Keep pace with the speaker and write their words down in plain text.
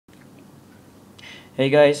Hey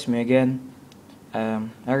guys, me again. I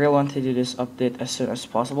really want to do this update as soon as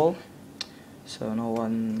possible, so no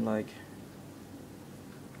one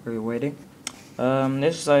really waiting.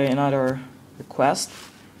 This is another request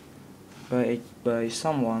by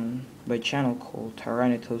channel called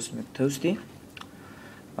Tyranitoast Mctoasty.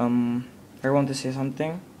 I want to say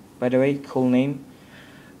something. By the way, cool name.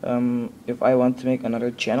 If I want to make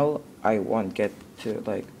another channel, I won't get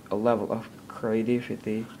to a level of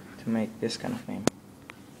creativity to make this kind of name.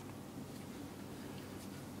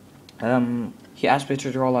 He asked me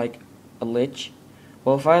to draw a lich.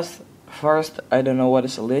 Well, first I don't know what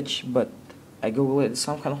is a lich, but I googled it. It's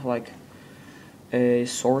some kind of a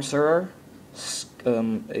sorcerer,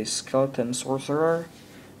 a skeleton sorcerer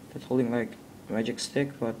that's holding a magic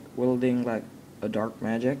stick, but wielding a dark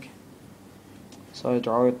magic. So I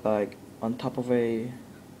draw it on top of a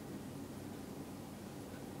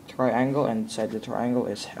triangle, and inside the triangle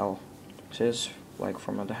is hell. So it's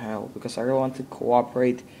from the hell, because I really want to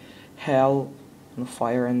cooperate hell and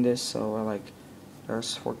fire in this. So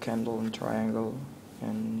there's 4 candle and triangle,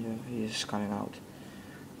 and yeah, he's coming out.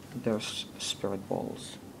 There's spirit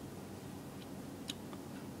balls.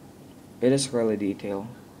 It is really detailed.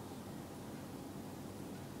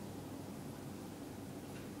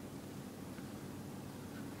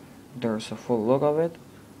 There's a full look of it.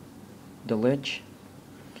 The lich.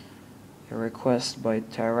 A request by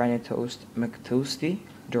Tyranitoast Mctoasty.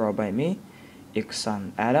 Draw by me,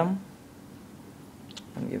 Iksan Adam.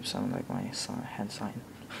 I'll give some my hand sign.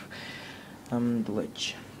 The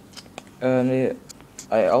lich. And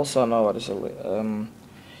I also know what is a lich.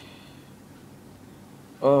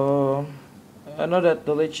 I know that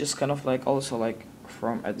the lich is kind of also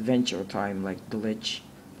from Adventure Time, the lich,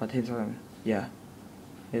 but he's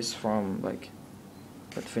he's from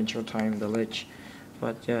Adventure Time, the lich.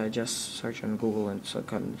 But yeah, just search on Google and so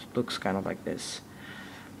looks kind of like this.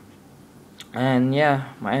 And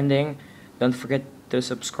yeah, my ending. Don't forget to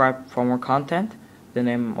subscribe for more content. The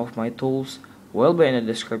name of my tools will be in the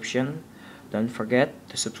description. Don't forget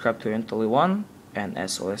to subscribe to Intelli1, and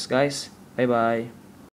as always guys, bye bye.